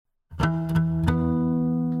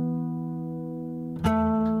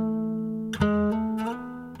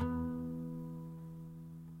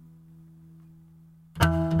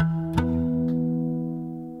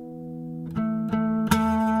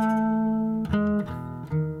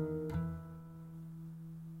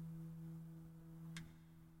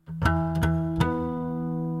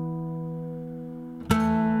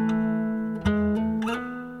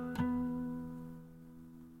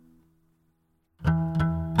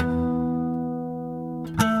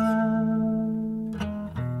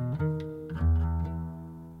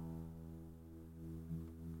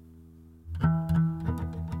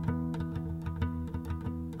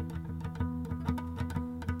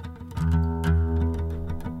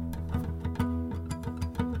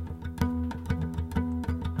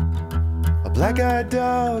black-eyed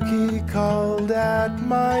dog, he called at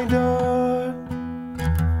my door.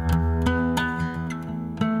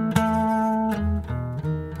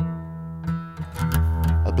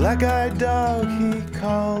 A black-eyed dog, he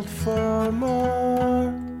called for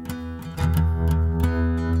more.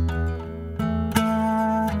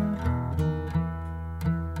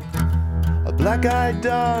 A black-eyed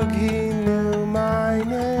dog, he knew my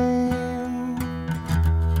name.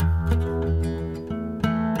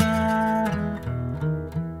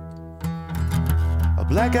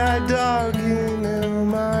 A black-eyed dog, he knew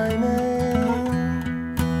my name.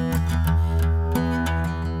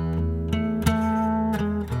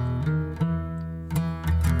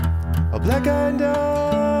 A black-eyed dog.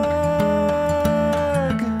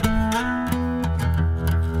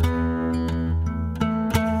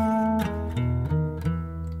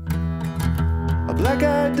 A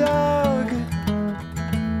black-eyed dog.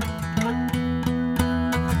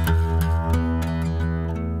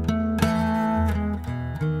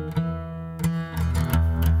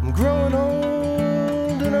 I'm growing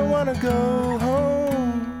old and I wanna go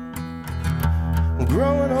home. I'm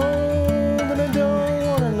growing old and I don't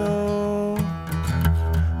wanna know.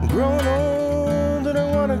 I'm growing old and I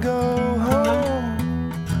wanna go home.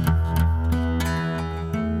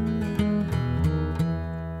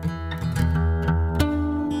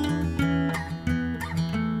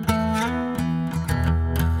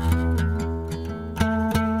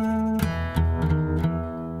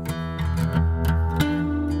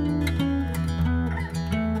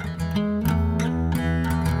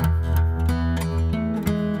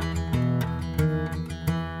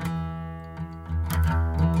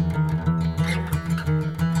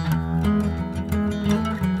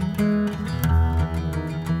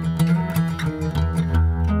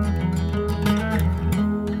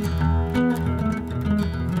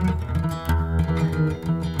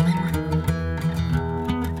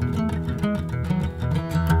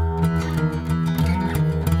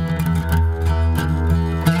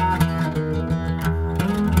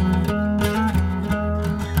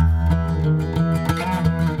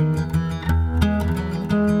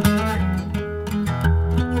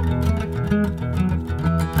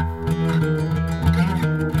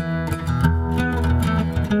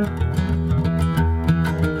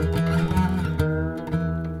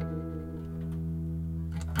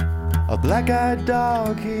 A black-eyed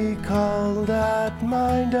dog, he called at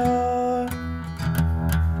my door.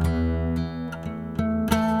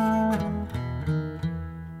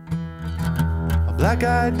 A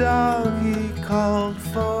black-eyed dog, he called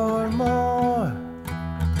for more.